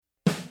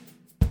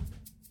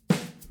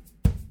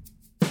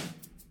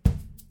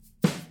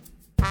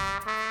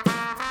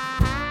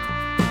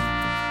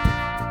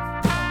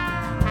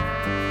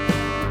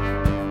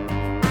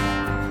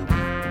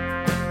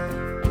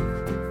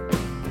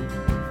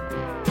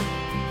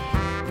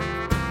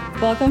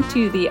Welcome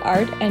to the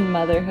Art and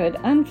Motherhood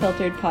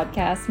Unfiltered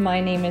podcast.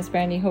 My name is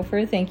Brandy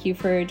Hofer. Thank you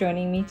for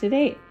joining me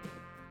today.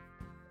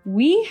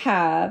 We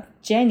have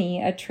Jenny,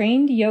 a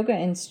trained yoga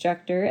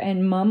instructor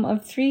and mom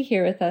of 3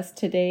 here with us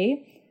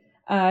today.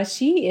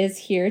 She is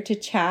here to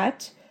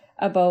chat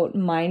about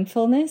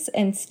mindfulness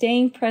and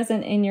staying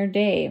present in your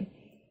day,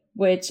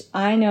 which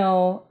I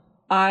know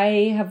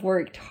I have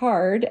worked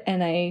hard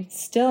and I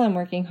still am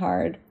working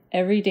hard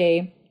every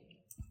day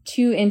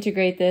to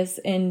integrate this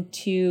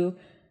into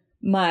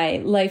my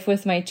life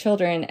with my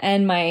children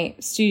and my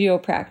studio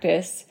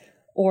practice,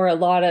 or a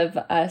lot of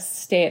us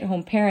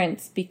stay-at-home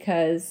parents,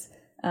 because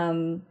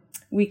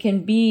we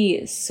can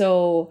be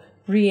so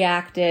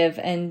reactive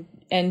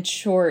and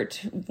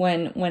short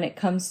when it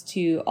comes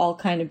to all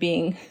kind of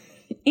being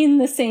in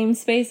the same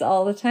space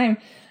all the time.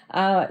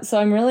 So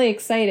I'm really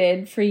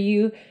excited for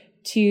you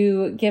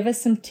to give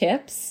us some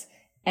tips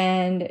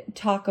and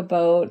talk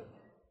about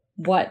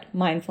what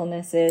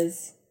mindfulness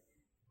is.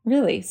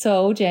 Really.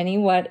 So, Jenny,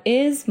 what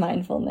is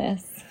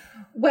mindfulness?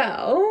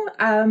 Well,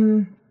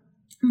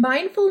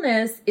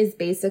 mindfulness is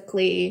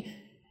basically,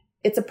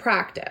 it's a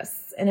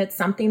practice, and it's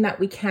something that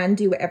we can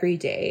do every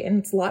day. And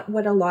it's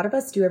what a lot of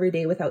us do every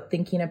day without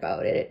thinking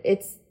about it.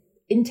 It's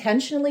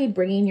intentionally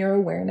bringing your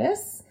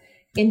awareness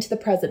into the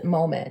present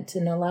moment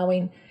and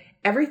allowing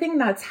everything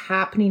that's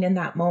happening in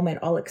that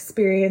moment, all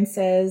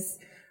experiences,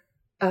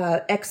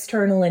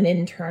 external and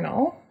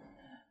internal,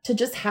 to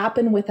just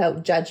happen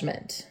without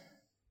judgment.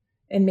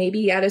 And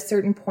maybe at a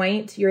certain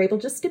point, you're able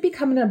just to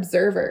become an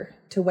observer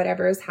to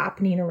whatever is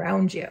happening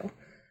around you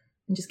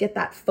and just get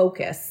that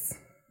focus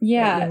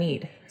that you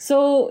need.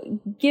 So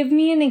give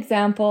me an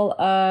example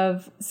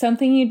of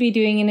something you'd be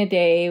doing in a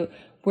day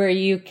where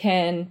you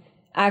can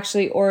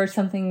actually, or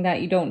something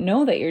that you don't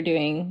know that you're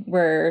doing,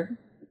 where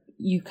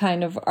you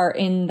kind of are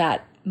in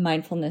that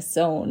mindfulness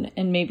zone,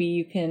 and maybe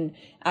you can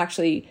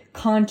actually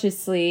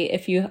consciously,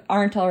 if you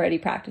aren't already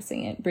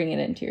practicing it, bring it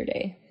into your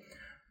day.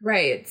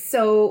 Right.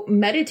 So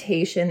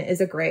meditation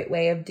is a great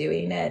way of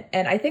doing it.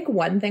 And I think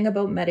one thing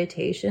about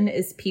meditation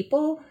is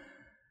people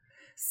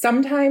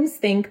sometimes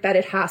think that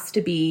it has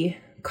to be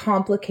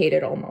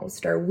complicated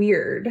almost, or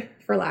weird,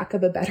 for lack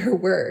of a better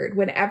word.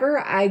 Whenever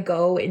I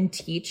go and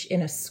teach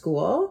in a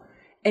school,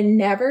 it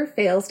never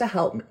fails to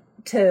happen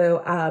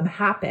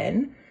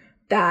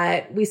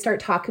that we start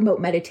talking about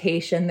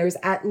meditation. There's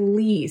at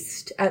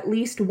least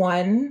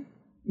one,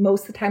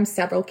 most of the time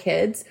several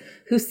kids,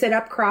 who sit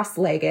up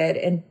cross-legged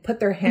and put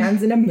their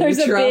hands in a mudra. There's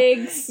a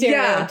big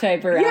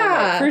stereotype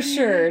around it, for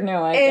sure.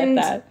 No, I get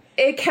that.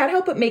 It can't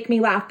help but make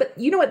me laugh. But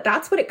you know what?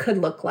 That's what it could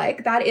look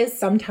like. That is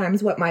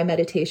sometimes what my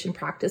meditation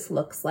practice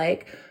looks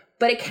like.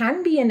 But it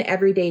can be an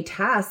everyday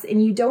task,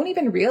 and you don't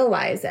even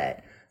realize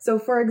it. So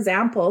for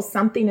example,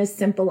 something as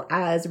simple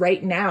as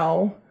right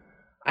now,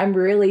 I'm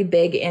really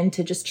big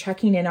into just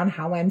checking in on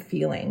how I'm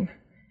feeling.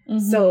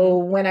 Mm-hmm. So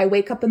when I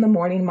wake up in the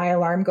morning, my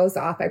alarm goes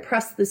off, I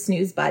press the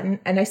snooze button,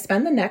 and I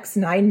spend the next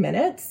 9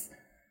 minutes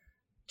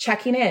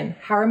checking in.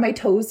 How are my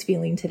toes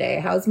feeling today?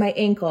 How's my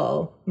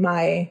ankle,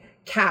 my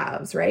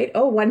calves, right?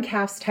 Oh, one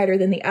calf's tighter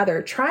than the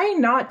other. Trying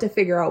not to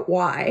figure out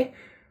why.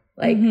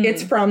 Like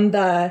it's from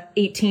the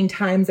 18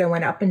 times I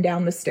went up and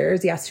down the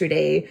stairs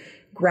yesterday,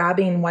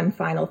 grabbing one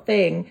final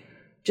thing.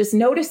 Just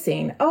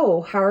noticing,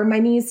 oh, how are my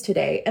knees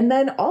today? And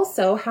then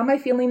also, how am I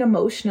feeling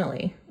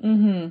emotionally?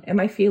 Mm-hmm. Am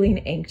I feeling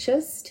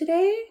anxious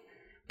today?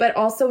 But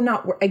also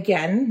not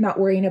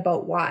worrying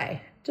about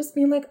why. Just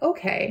being like,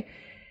 okay.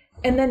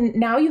 And then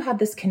now you have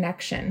this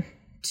connection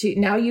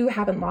now you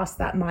haven't lost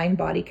that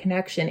mind-body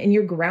connection, and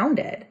you're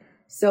grounded.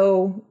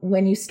 So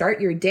when you start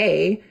your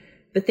day,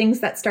 the things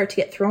that start to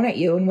get thrown at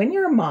you, and when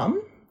you're a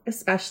mom,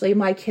 especially,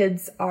 my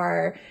kids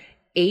are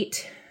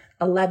 8,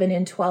 11,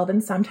 and 12,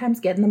 and sometimes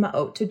getting them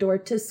out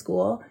to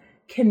school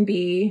can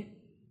be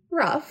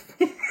rough.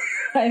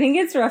 I think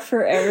it's rough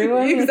for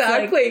everyone.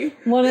 Exactly. It's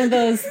like one of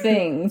those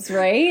things,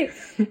 right?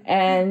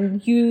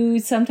 And you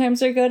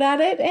sometimes are good at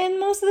it, and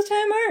most of the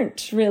time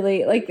aren't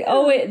really. Like,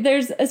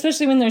 there's,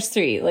 especially when there's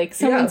 3, like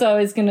someone's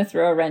always going to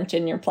throw a wrench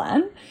in your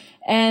plan.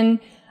 And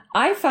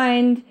I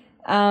find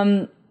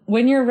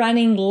when you're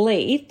running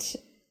late,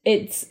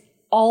 it's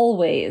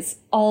always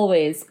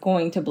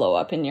going to blow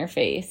up in your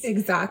face.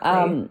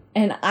 Exactly.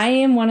 And I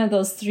am one of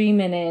those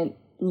 3-minute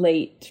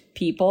late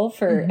people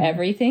for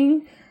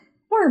everything,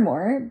 or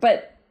more.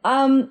 But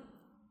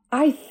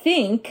I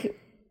think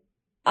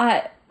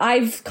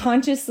I've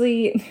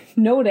consciously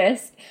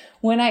noticed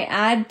when I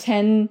add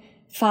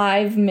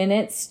 5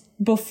 minutes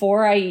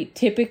before I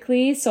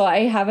typically, so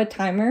I have a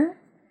timer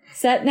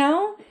set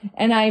now,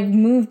 and I've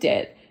moved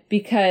it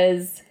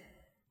because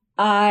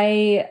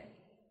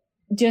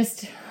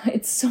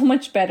it's so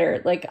much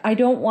better. Like, I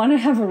don't want to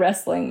have a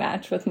wrestling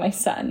match with my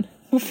son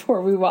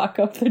before we walk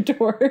up the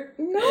door.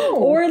 No.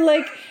 Or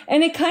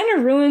and it kind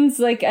of ruins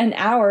like an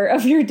hour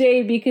of your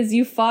day because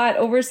you fought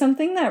over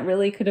something that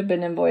really could have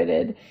been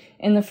avoided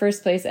in the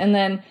first place. And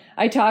then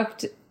I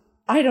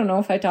don't know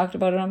if I talked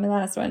about it on my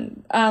last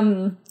one,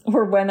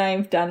 or when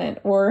I've done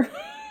it,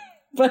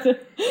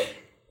 but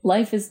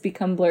life has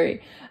become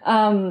blurry.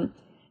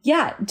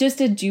 yeah,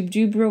 just a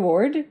Jube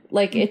reward.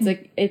 Like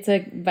it's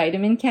a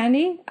vitamin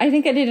candy. I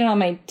think I did it on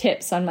my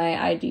tips on my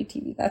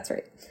IGTV. That's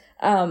right.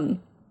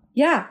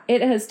 Yeah,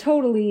 it has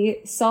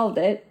totally solved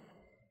it.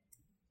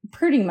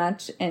 Pretty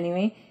much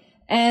anyway.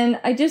 And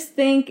I just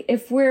think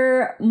if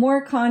we're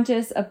more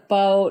conscious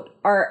about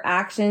our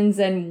actions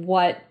and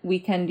what we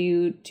can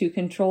do to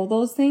control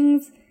those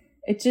things,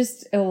 it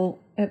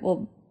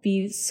will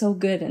be so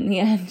good in the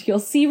end. You'll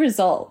see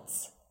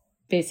results,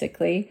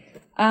 basically.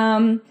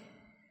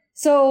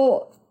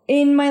 So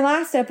in my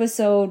last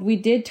episode, we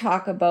did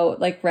talk about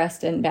like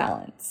rest and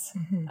balance,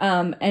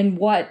 and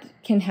what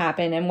can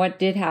happen and what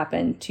did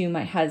happen to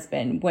my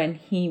husband when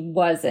he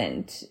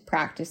wasn't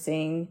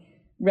practicing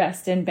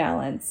rest and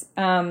balance.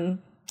 And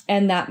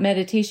that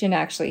meditation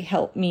actually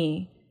helped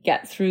me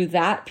get through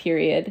that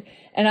period.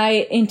 And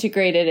I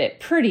integrated it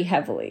pretty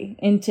heavily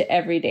into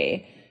every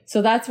day.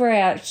 So that's where I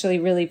actually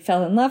really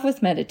fell in love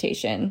with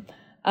meditation.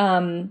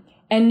 And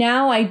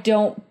now I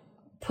don't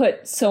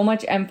put so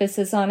much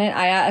emphasis on it.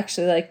 I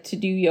actually like to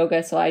do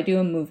yoga. So I do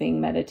a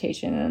moving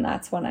meditation, and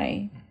that's when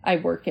I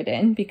work it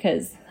in,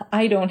 because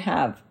I don't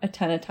have a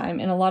ton of time.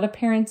 And a lot of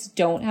parents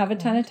don't have a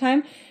ton of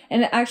time.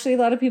 And actually a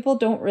lot of people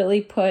don't really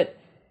put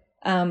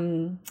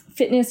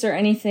fitness or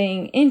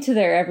anything into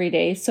their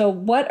everyday. So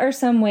what are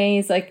some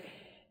ways like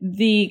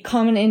the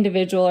common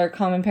individual or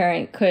common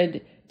parent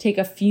could take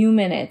a few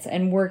minutes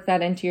and work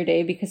that into your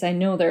day? Because I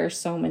know there are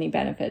so many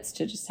benefits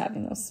to just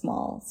having those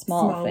small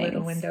things.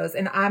 Little windows.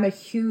 And I'm a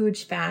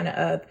huge fan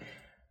of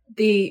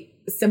the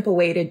simple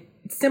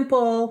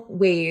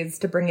ways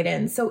to bring it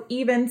in. So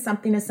even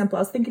something as simple,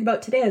 I was thinking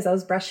about today as I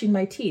was brushing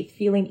my teeth,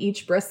 feeling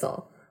each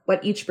bristle,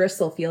 what each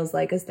bristle feels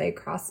like as they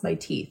cross my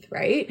teeth,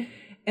 right?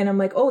 And I'm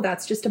like, oh,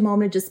 that's just a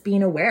moment of just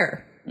being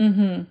aware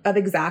of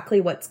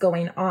exactly what's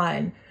going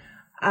on.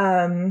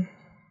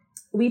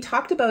 We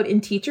talked about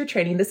in teacher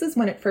training, this is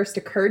when it first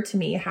occurred to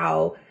me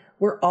how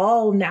we're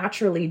all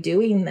naturally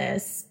doing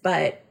this.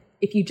 But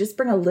if you just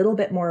bring a little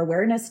bit more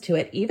awareness to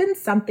it, even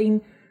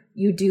something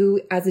you do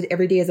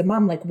every day as a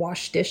mom, like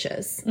wash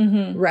dishes,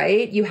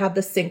 right? You have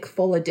the sink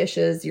full of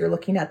dishes. You're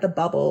looking at the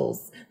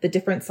bubbles, the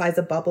different size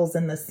of bubbles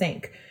in the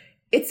sink.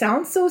 It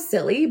sounds so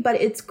silly, but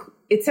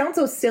it sounds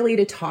so silly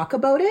to talk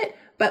about it.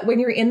 But when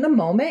you're in the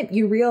moment,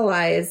 you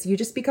realize you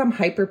just become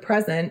hyper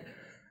present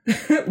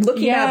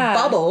looking at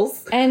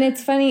bubbles. And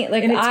it's funny,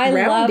 like I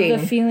love the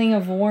feeling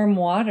of warm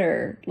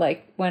water,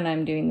 like when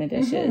I'm doing the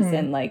dishes,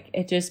 and like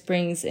it just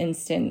brings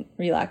instant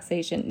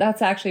relaxation.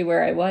 That's actually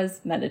where I was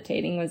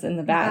meditating, was in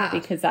the bath,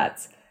 because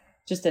that's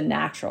just a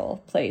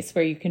natural place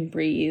where you can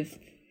breathe.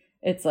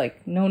 It's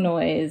like no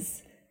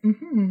noise.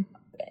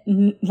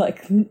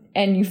 Like,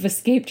 and you've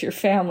escaped your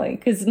family,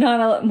 because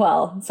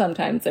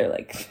sometimes they're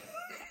like,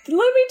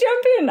 let me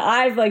jump in.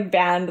 I've like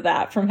banned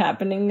that from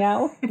happening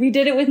now. We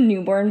did it with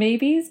newborn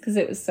babies because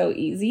it was so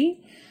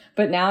easy.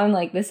 But now I'm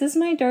like, this is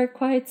my dark,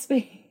 quiet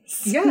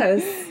space.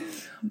 Yes.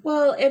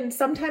 Well, and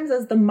sometimes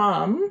as the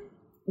mom,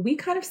 we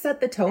kind of set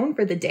the tone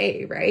for the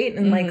day, right?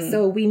 And like,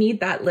 so we need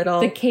that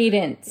the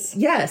cadence.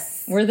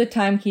 Yes. We're the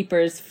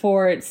timekeepers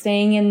for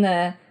staying in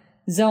the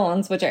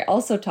zones, which I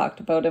also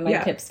talked about in my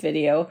tips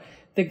video.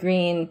 The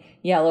green,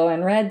 yellow,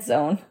 and red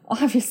zone.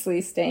 Obviously,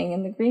 staying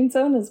in the green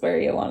zone is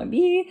where you want to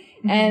be.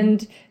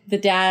 And the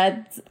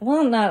dads,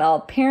 well, not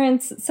all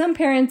parents. Some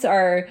parents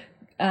are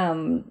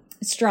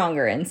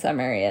stronger in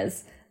some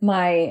areas.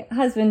 My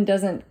husband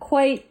doesn't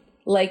quite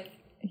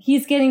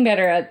he's getting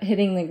better at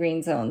hitting the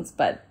green zones,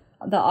 but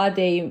the odd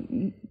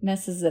day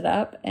messes it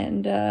up,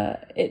 and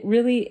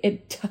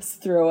it does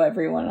throw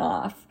everyone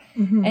off.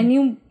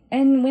 And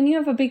when you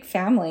have a big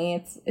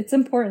family, it's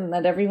important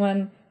that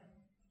everyone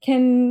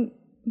can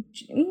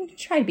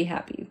try to be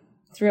happy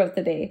throughout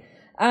the day.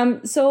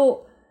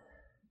 So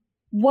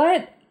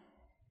what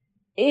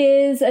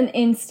is an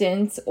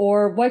instance,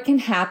 or what can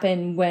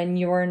happen when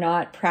you're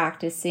not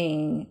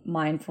practicing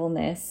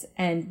mindfulness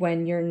and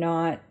when you're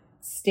not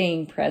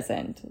staying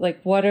present?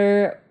 What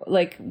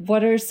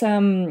are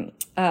some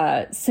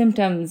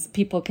symptoms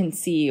people can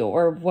see,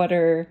 or what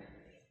are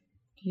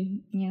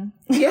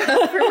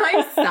for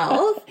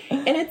myself,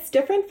 and it's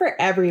different for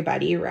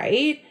everybody,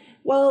 right?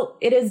 Well,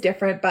 it is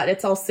different, but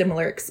it's all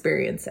similar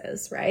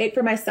experiences, right?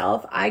 For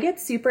myself, I get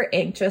super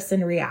anxious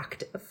and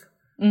reactive,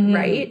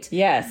 right?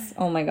 Yes.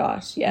 Oh my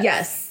gosh.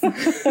 Yes.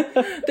 Yes.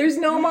 There's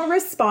no more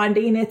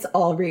responding. It's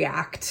all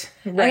react,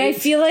 right? And I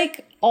feel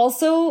like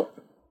also,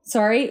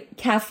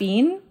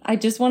 caffeine. I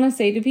just want to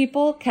say to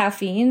people,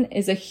 caffeine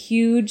is a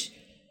huge,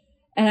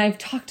 and I've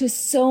talked to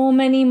so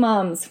many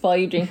moms while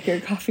you drink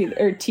your coffee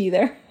or tea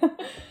there,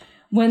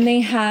 when they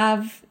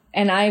have,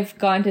 and I've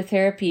gone to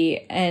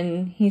therapy,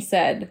 and he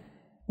said,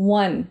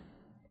 one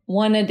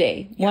a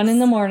day, one in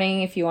the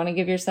morning, if you want to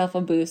give yourself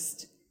a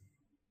boost,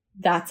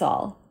 that's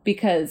all,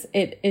 because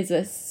it is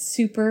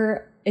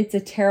it's a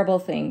terrible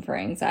thing for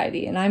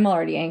anxiety. And I'm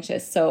already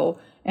anxious. So,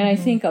 and I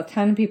think a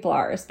ton of people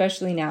are,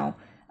 especially now,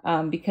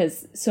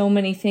 because so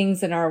many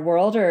things in our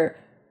world are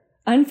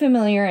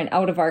unfamiliar and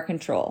out of our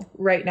control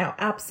right now.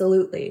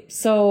 Absolutely.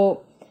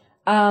 So,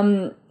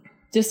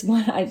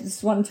 I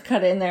just wanted to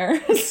cut in there.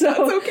 So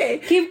That's okay.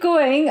 Keep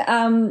going.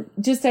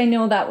 I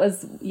know that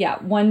was,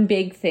 one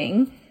big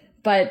thing,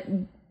 but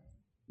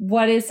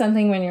what is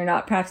something when you're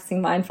not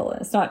practicing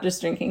mindfulness, not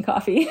just drinking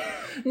coffee?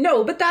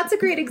 No, but that's a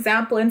great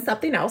example. And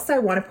something else I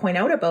want to point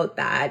out about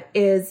that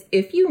is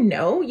if you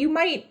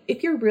might,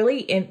 if you're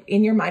really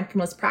in your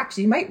mindfulness practice,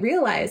 you might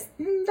realize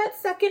that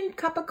second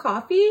cup of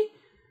coffee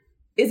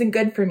isn't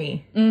good for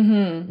me.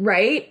 Mm-hmm.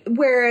 Right?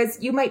 Whereas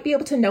you might be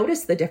able to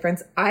notice the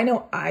difference. I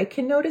know I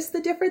can notice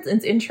the difference. And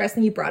it's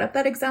interesting you brought up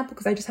that example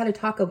because I just had to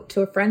talk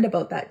to a friend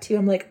about that too.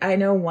 I'm like, I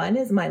know one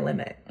is my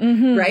limit,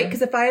 right?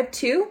 Because if I have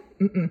two,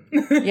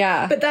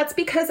 yeah. But that's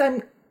because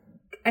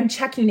I'm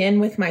checking in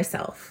with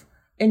myself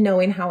and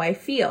knowing how I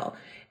feel.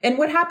 And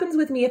what happens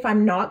with me if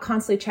I'm not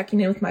constantly checking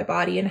in with my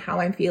body and how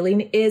I'm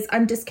feeling is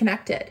I'm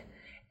disconnected.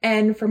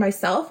 And for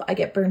myself, I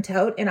get burnt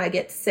out and I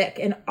get sick.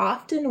 And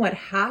often what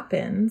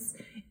happens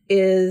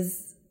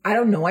is I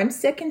don't know I'm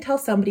sick until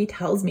somebody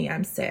tells me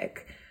I'm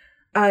sick.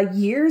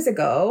 Years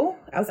ago,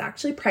 I was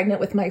actually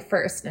pregnant with my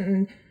first.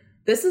 And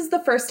this is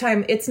the first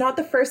time, it's not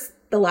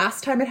the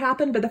last time it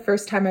happened, but the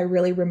first time I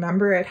really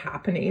remember it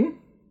happening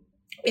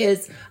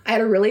is I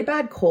had a really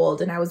bad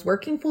cold and I was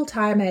working full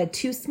time. I had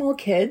two small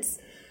kids,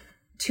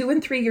 2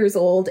 and 3 years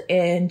old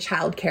in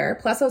childcare.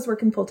 Plus I was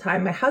working full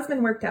time. My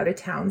husband worked out of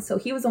town, so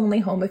he was only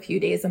home a few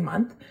days a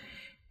month.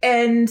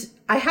 And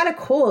I had a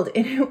cold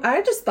and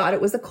I just thought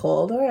it was a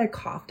cold, or I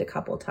coughed a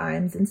couple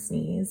times and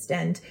sneezed.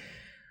 And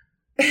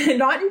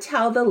not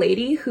until the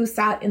lady who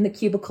sat in the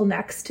cubicle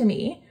next to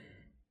me,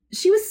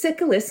 she was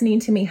sick of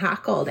listening to me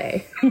hack all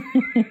day.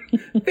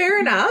 Fair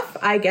enough.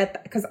 I get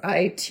that because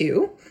I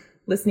too,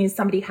 listening to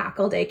somebody hack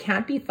all day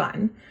can't be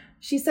fun.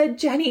 She said,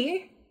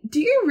 Jenny, do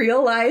you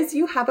realize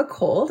you have a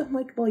cold? I'm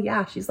like, well,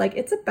 yeah. She's like,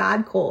 it's a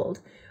bad cold.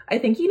 I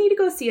think you need to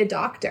go see a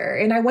doctor.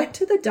 And I went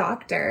to the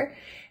doctor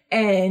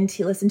and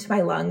he listened to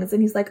my lungs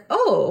and he's like,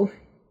 oh,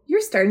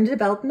 you're starting to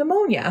develop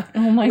pneumonia.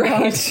 Oh my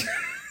gosh.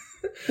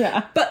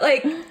 Yeah. But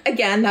like,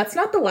 again, that's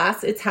not the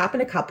last. It's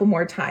happened a couple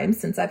more times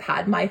since I've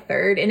had my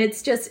third. And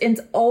it's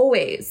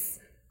always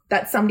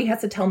that somebody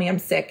has to tell me I'm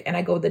sick and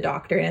I go to the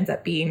doctor and it ends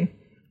up being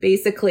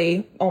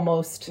basically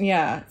almost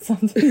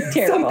something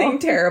terrible. Something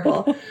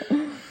terrible.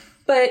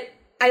 But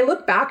I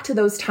look back to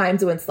those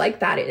times when it's like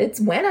that. It's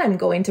when I'm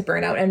going to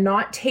burn out and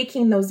not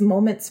taking those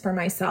moments for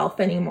myself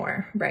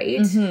anymore, right?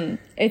 Mm-hmm.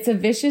 It's a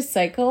vicious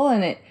cycle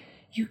and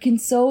you can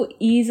so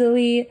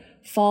easily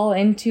fall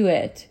into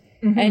it.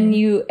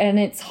 Mm-hmm. And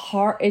it's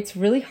hard. It's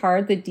really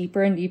hard the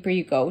deeper and deeper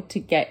you go to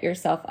get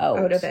yourself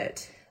out of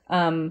it.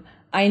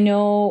 I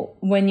know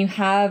when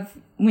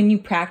you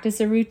practice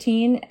a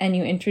routine and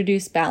you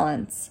introduce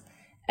balance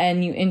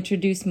and you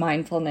introduce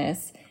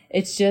mindfulness,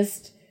 it's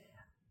just,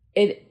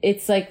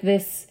 it's like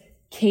this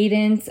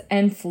cadence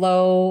and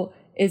flow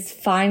is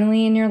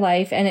finally in your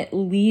life and it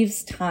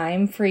leaves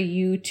time for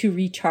you to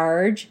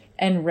recharge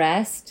and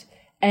rest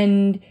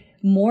and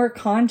more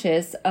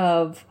conscious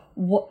of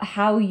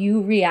how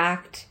you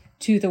react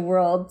to the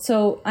world.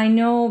 So I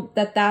know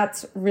that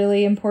that's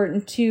really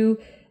important too,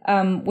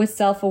 with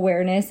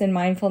self-awareness and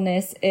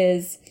mindfulness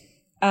is,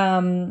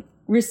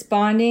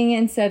 responding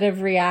instead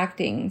of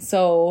reacting.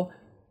 So,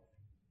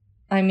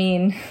 I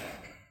mean,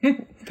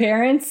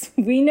 parents,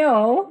 we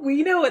know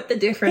what the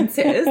difference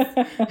is.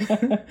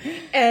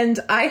 And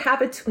I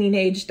have a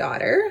teenage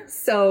daughter.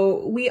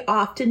 So we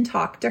often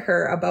talk to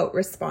her about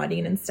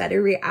responding instead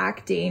of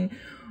reacting,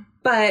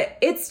 but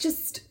it's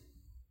just,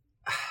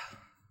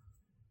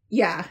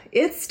 yeah,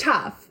 it's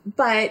tough.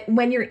 But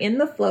when you're in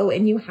the flow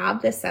and you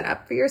have this set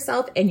up for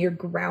yourself and you're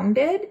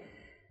grounded,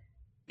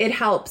 it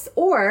helps.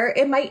 Or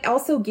it might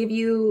also give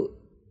you,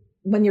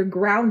 when you're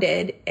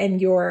grounded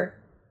and you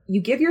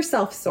give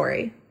yourself,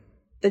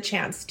 the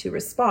chance to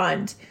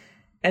respond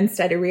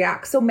instead of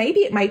react. So maybe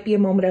it might be a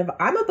moment of,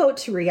 I'm about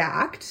to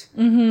react.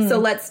 Mm-hmm. So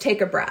let's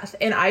take a breath.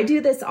 And I do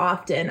this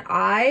often.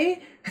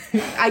 I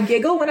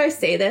giggle when I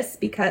say this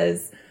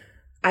because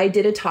I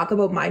did a talk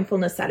about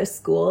mindfulness at a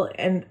school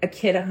and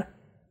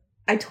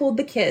I told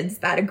the kids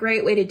that a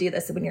great way to do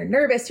this when you're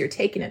nervous, you're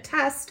taking a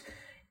test,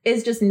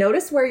 is just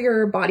notice where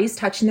your body's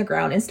touching the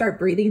ground and start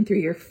breathing through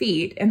your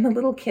feet. And the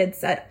little kid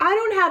said, I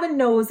don't have a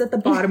nose at the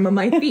bottom of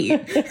my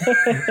feet.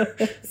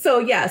 So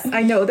yes,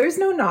 I know there's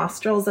no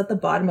nostrils at the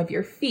bottom of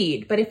your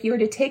feet, but if you were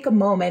to take a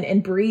moment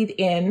and breathe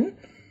in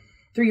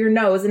through your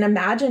nose and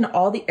imagine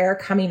all the air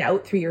coming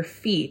out through your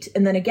feet,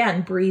 and then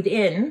again, breathe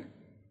in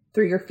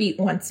through your feet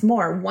once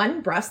more, one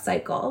breath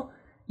cycle,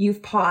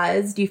 you've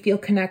paused, you feel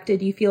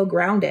connected, you feel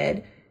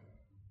grounded,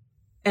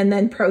 and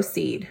then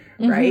proceed,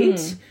 right?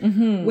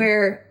 Mm-hmm.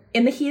 Where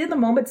in the heat of the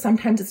moment,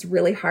 sometimes it's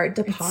really hard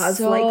to pause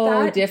like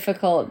that. It's so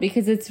difficult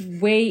because it's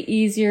way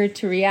easier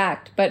to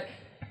react. But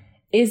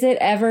is it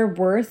ever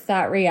worth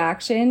that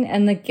reaction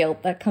and the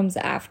guilt that comes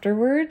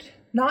afterward?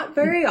 Not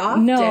very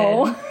often.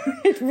 No,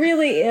 it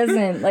really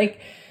isn't.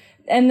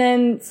 And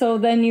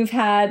then you've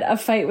had a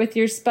fight with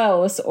your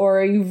spouse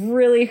or you've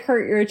really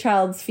hurt your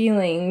child's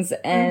feelings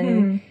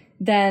and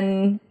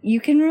then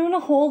you can ruin a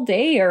whole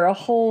day or a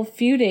whole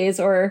few days.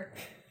 Or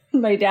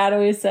my dad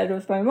always said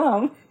with my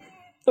mom,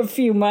 a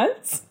few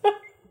months.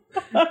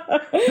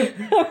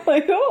 I'm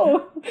like,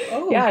 oh,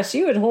 yeah,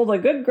 she would hold a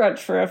good grudge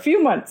for a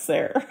few months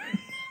there.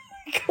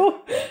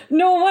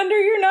 No wonder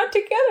you're not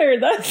together.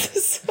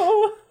 That's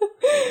so,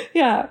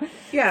 yeah.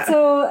 Yeah.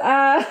 So,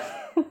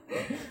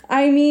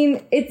 I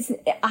mean,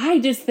 I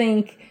just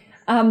think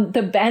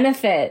the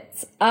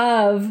benefits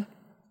of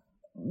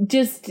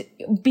just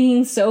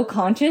being so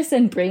conscious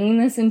and bringing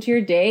this into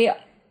your day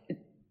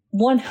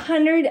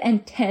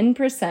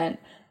 110%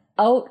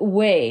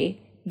 outweigh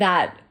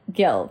that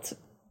guilt.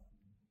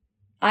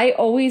 I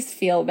always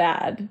feel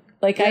bad.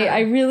 Like,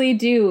 I really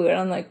do. And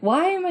I'm like,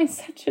 why am I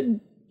such a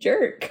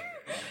jerk?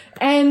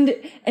 And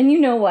you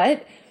know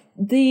what?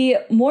 The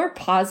more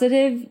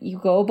positive you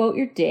go about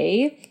your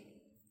day,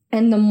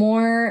 and the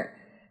more,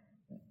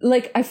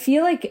 like, I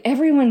feel like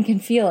everyone can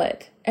feel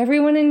it.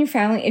 Everyone in your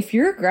family, if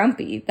you're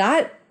grumpy,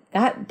 that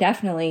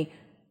definitely,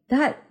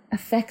 that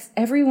affects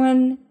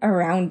everyone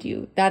around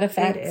you. That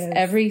affects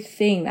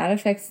everything. That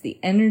affects the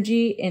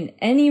energy in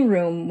any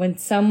room when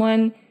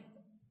someone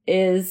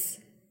is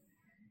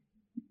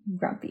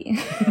grumpy.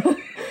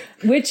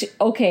 Which,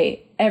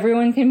 okay,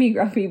 everyone can be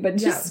grumpy, but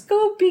just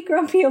go be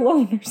grumpy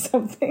alone or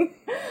something.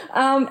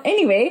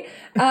 Anyway,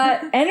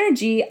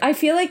 energy, I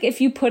feel like if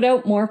you put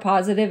out more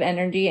positive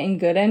energy and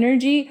good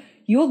energy,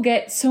 you'll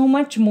get so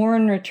much more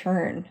in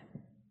return.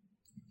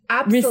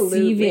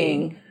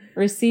 Absolutely.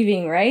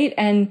 Receiving, right?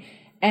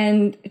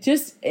 And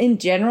just in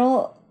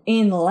general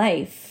in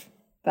life,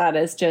 that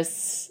is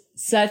just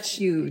such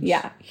huge.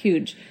 Yeah,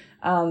 huge.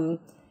 And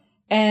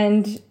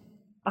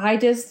I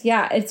just,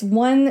 it's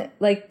one,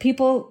 like,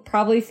 people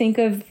probably think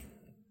of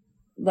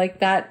like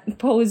that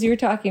pose you're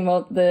talking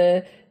about,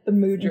 the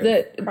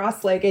mudra,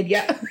 cross-legged,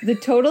 the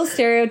total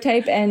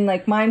stereotype, and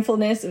like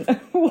mindfulness and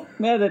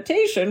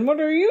meditation. What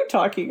are you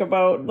talking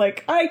about?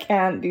 Like, I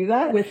can't do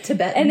that with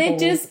Tibetan and it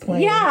just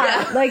like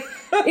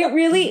it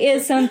really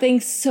is something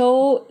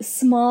so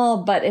small,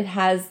 but it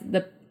has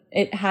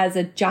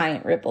a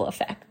giant ripple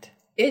effect.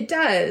 It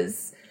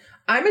does.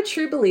 I'm a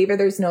true believer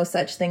there's no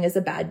such thing as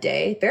a bad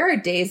day. There are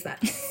days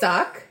that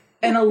suck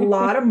and a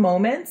lot of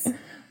moments,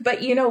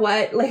 but you know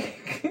what?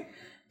 Like,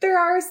 there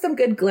are some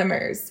good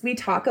glimmers. We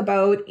talk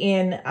about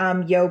in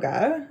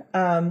yoga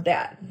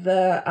that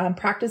the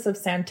practice of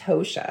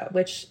santosha,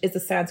 which is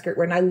a Sanskrit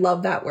word, and I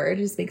love that word.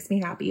 It just makes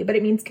me happy, but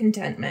it means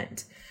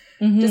contentment.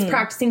 Mm-hmm. Just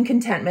practicing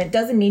contentment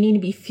doesn't mean you need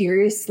to be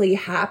furiously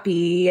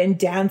happy and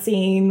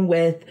dancing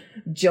with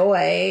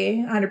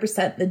joy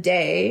 100% the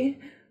day.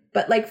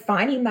 But like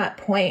finding that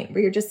point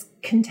where you're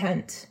just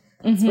content.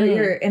 It's where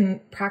you're in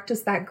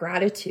practice that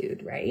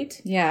gratitude, right?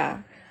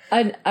 Yeah.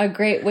 A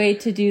great way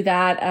to do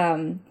that.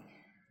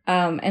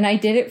 And I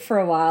did it for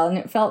a while and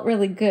it felt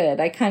really good.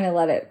 I kind of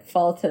let it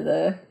fall to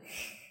the,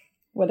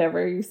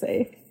 whatever you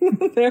say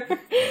there,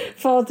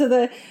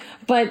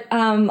 but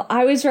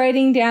I was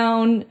writing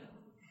down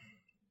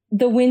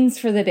the wins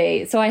for the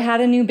day. So I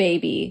had a new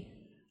baby.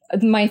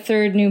 My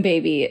third new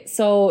baby.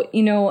 So,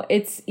 you know,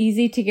 it's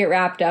easy to get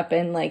wrapped up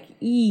in like,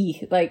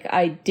 like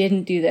I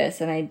didn't do this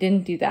and I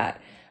didn't do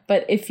that.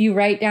 But if you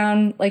write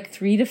down like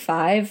 3 to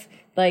 5,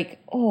 like,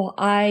 oh,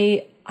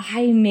 I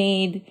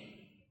made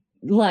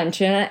lunch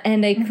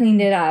and I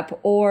cleaned it up,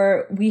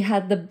 or we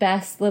had the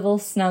best little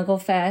snuggle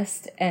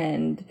fest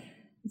and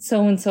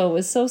so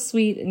was so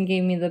sweet and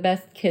gave me the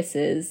best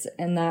kisses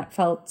and that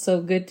felt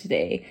so good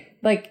today.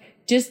 Like,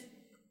 just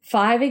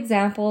 5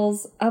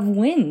 examples of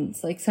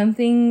wins, like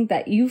something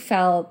that you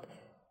felt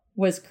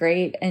was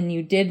great and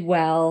you did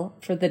well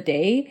for the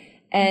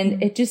day,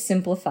 and it just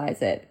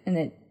simplifies it,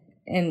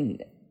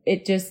 and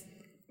it just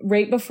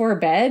right before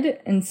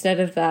bed, instead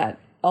of that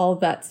all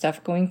that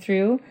stuff going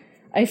through.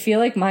 I feel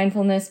like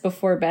mindfulness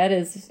before bed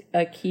is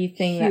a key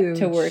thing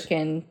to work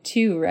in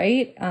too,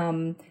 right?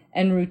 And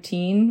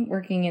routine,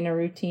 working in a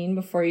routine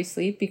before you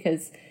sleep,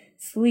 because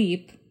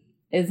sleep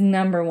is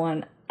number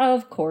one,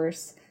 of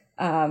course,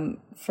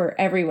 for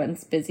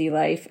everyone's busy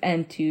life,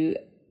 and to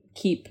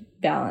keep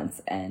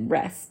balance and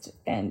rest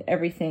and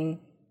everything.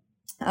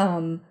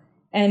 And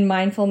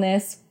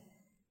mindfulness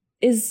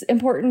is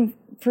important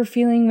for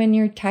feeling when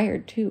you're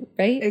tired too,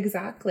 right?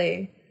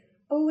 Exactly.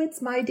 Oh,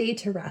 it's my day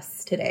to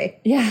rest today.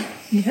 Yeah.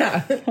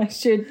 Yeah. I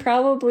should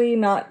probably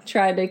not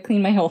try to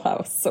clean my whole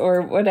house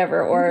or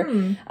whatever, or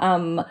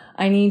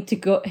I need to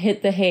go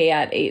hit the hay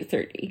at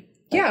 8:30.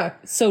 Yeah.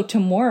 So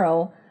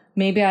tomorrow,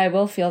 maybe I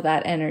will feel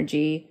that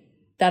energy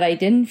that I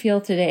didn't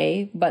feel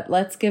today, but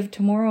let's give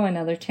tomorrow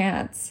another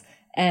chance.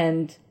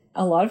 And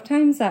a lot of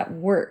times that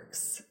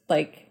works.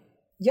 Like,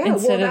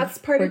 that's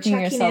part of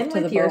checking in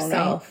with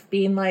yourself,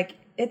 being like,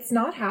 it's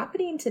not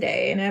happening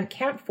today and I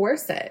can't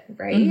force it,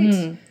 right?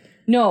 Mm-hmm.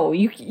 No,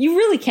 you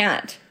really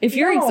can't. If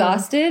you're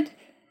exhausted,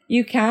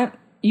 you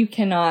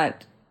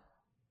cannot,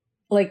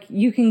 like,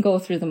 you can go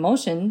through the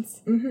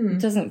motions. It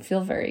doesn't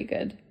feel very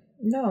good.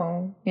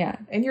 No. Yeah.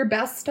 And your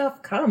best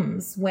stuff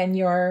comes when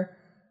you're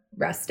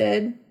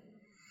rested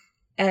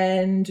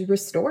and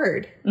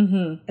restored.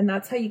 And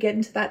that's how you get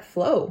into that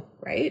flow,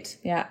 right?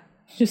 Yeah.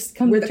 Just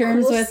come to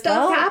terms with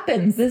stuff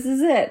happens. This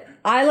is it.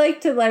 I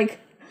like to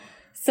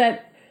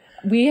set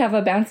we have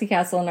a bouncy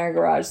castle in our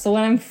garage. So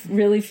when I'm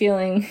really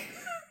feeling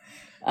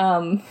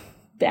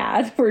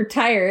bad or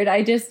tired,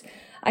 I just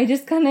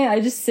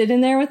sit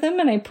in there with them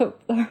and I put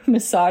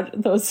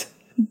those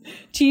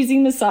cheesy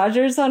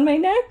massagers on my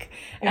neck,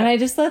 and I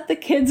just let the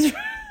kids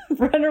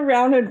run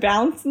around and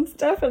bounce and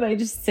stuff, and I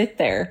just sit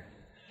there.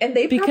 And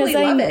they probably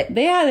love it.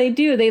 Yeah, they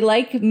do. They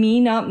like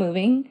me not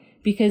moving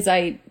because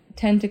I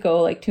tend to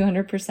go like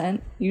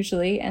 200%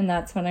 usually, and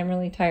that's when I'm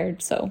really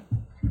tired. So,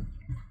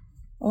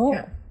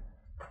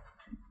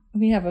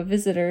 we have a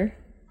visitor.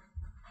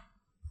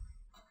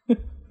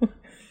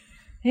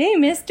 Hey,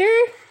 mister.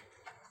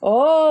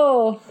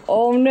 Oh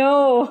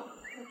no.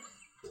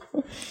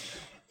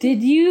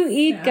 Did you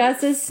eat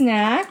Gus's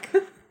snack?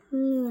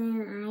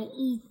 I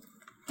eat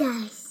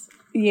Gus.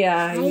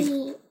 Yeah.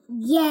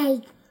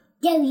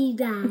 Dilly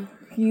bar.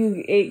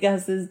 You ate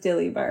Gus's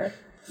dilly bar.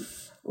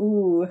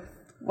 Ooh.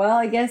 Well,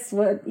 I guess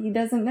what he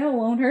doesn't know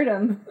won't hurt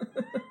him.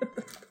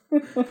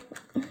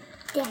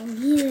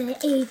 Then you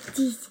ate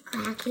these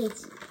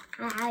packets.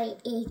 I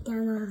ate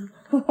them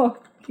all. Oh,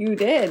 you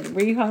did.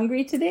 Were you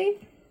hungry today?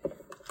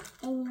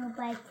 And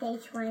nobody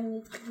takes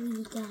one. It's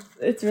really good.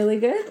 It's really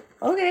good?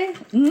 Okay.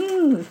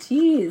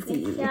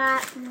 Cheesy.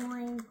 Got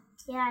one.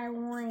 Yeah,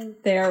 one.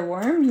 They are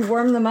warm? You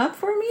warmed them up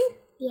for me?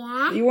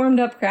 Yeah. You warmed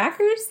up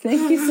crackers?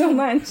 Thank you so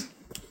much.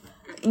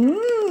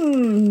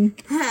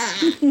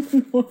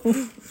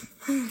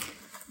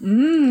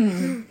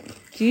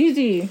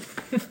 Cheesy.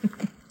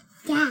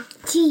 Yeah,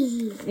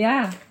 cheese.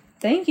 Yeah.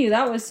 Thank you.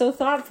 That was so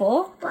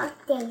thoughtful.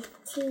 Birthday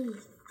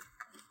cheese.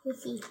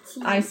 This is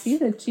cheese. I see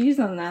the cheese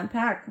on that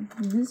pack.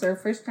 This is our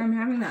first time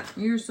having that.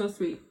 You're so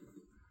sweet.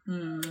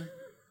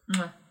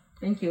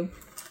 Thank you.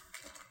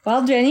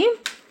 Well, Jenny,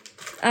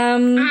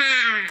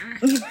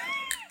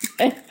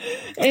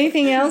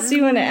 anything else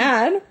you want to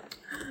add?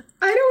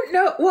 I don't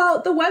know.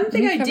 Well, the one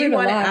thing I did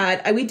want to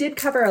add, we did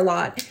cover a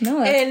lot. No,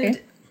 that's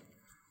okay.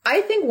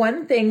 I think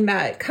one thing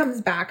that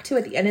comes back to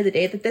at the end of the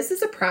day, that this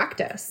is a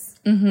practice.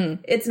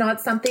 Mm-hmm. It's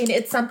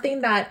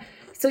something that,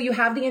 so you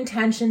have the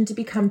intention to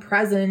become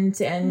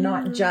present and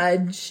not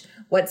judge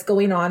what's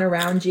going on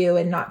around you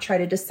and not try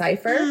to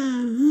decipher.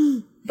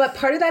 Mm-hmm. But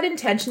part of that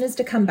intention is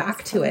to come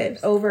back to it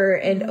over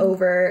and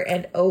over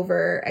and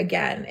over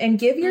again and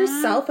give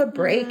yourself a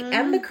break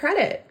and the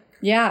credit.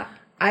 Yeah.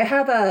 I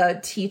have a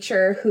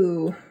teacher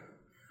who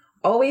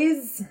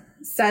always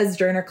says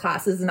during her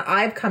classes, and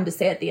I've come to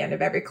say at the end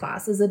of every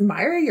class, is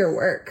admire your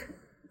work.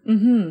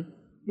 Mm-hmm.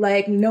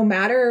 Like, no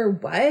matter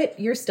what,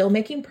 you're still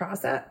making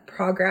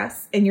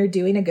progress and you're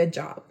doing a good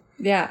job.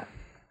 Yeah.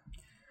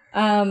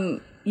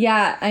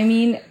 Yeah, I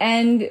mean,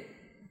 and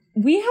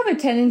we have a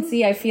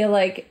tendency, I feel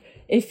like,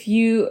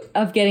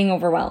 of getting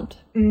overwhelmed,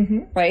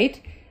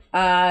 right?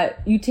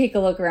 You take a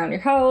look around your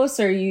house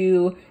or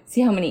you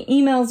see how many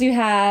emails you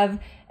have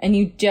and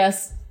you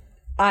just,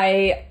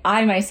 I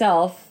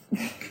myself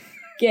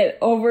get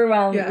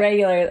overwhelmed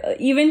regularly.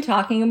 Even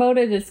talking about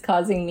it is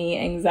causing me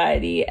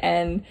anxiety.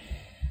 And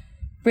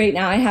right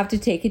now I have to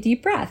take a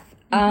deep breath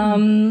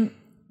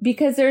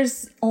because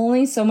there's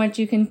only so much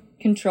you can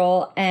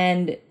control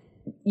and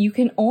you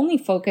can only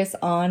focus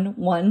on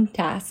one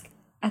task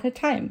at a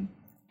time.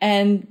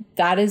 And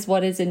that is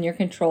what is in your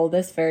control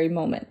this very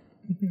moment.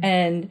 Mm-hmm.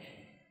 And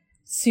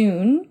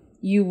soon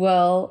you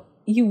will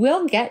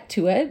get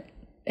to it.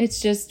 It's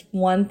just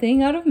one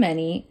thing out of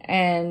many.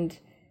 And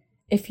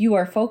if you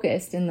are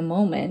focused in the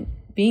moment,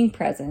 being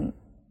present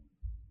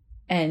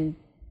and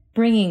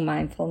bringing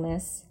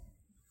mindfulness,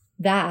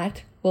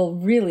 that will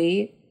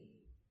really,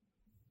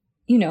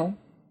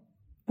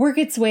 work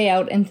its way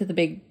out into the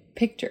big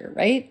picture,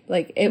 right?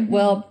 Like it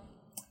will.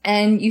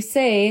 And you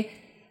say,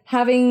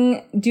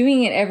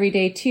 doing it every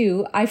day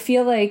too, I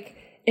feel like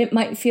it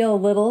might feel a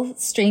little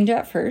strange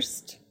at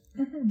first,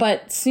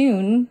 but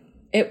soon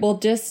it will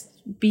just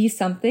be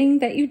something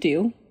that you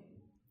do.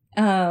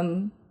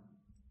 A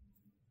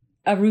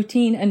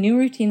new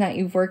routine that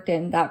you've worked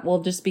in that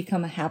will just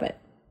become a habit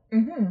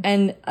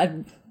and a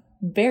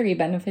very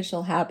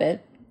beneficial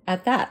habit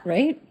at that,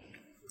 right?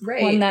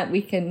 Right. One that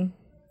we can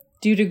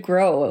do to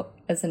grow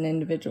as an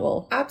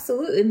individual.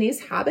 Absolutely. And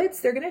these habits,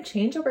 they're going to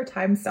change over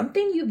time.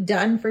 Something you've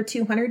done for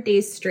 200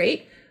 days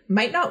straight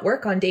might not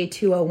work on day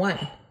 201,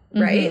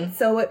 right?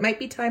 So it might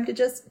be time to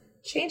just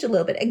change a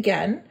little bit.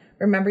 Again,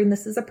 remembering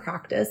this is a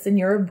practice and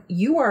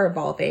you are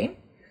evolving,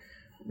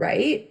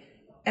 right?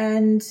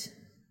 And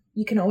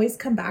you can always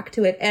come back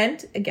to it.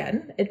 And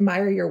again,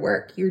 admire your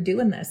work. You're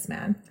doing this,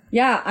 man.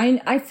 Yeah,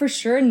 I for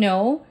sure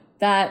know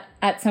that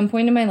at some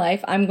point in my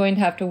life, I'm going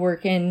to have to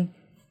work in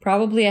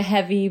probably a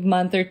heavy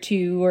month or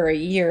two or a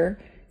year.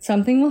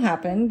 Something will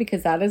happen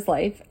because that is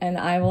life, and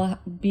I will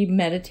be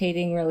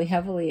meditating really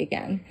heavily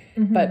again.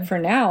 But for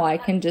now, I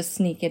can just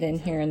sneak it in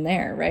here and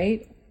there,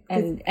 right?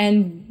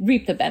 And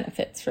reap the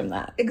benefits from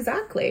that.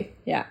 Exactly.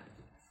 Yeah.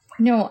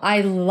 No,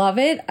 I love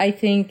it. I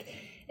think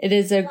it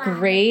is a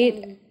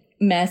great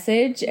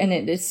message, and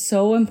it is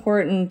so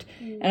important.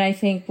 And I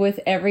think with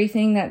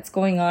everything that's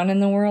going on in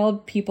the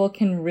world, people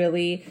can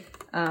really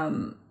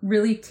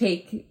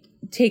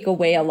take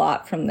away a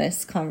lot from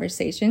this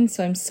conversation.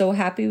 So I'm so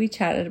happy we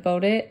chatted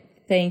about it.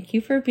 Thank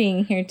you for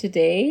being here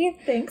today.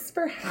 Thanks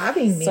for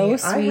having me. So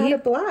sweet. I had a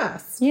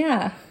blast.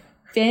 Yeah.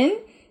 Finn,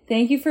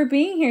 thank you for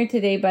being here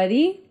today,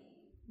 buddy.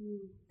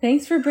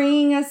 Thanks for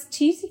bringing us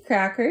cheesy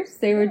crackers.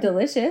 They were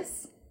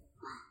delicious.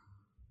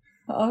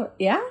 Oh,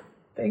 yeah?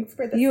 Thanks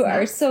for the You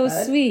are so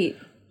sweet.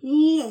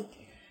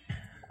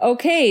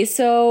 Okay,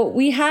 so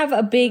we have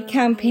a big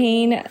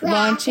campaign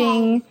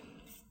launching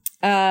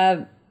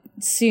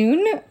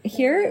soon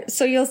here.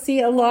 So you'll see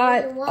a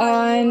lot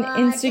on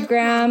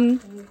Instagram.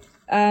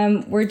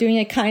 We're doing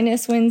a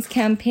Kindness Wins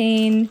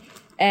campaign,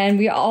 and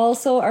we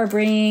also are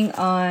bringing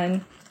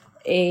on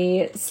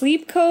a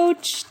sleep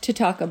coach to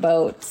talk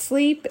about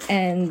sleep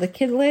and the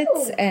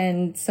kidlets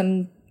and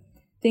some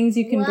things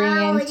you can bring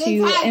in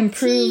to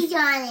improve.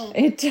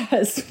 It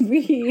does.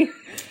 We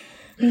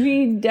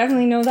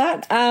definitely know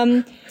that.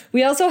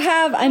 We also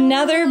have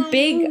another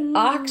big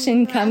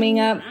auction coming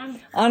up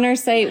on our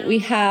site. We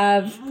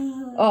have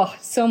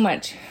so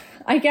much.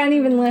 I can't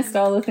even list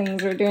all the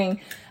things we're doing.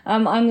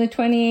 On the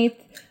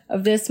 28th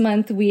of this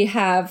month, we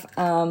have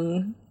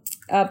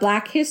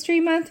Black History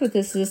Month with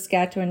the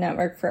Saskatchewan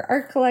Network for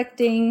Art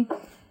Collecting.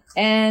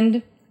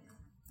 And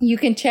you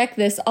can check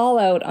this all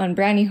out on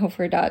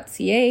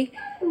brandyhofer.ca.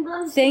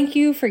 Thank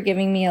you for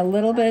giving me a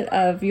little bit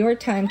of your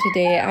time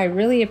today. I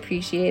really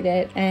appreciate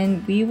it.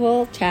 And we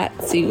will chat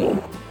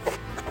soon.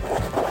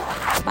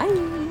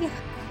 Bye.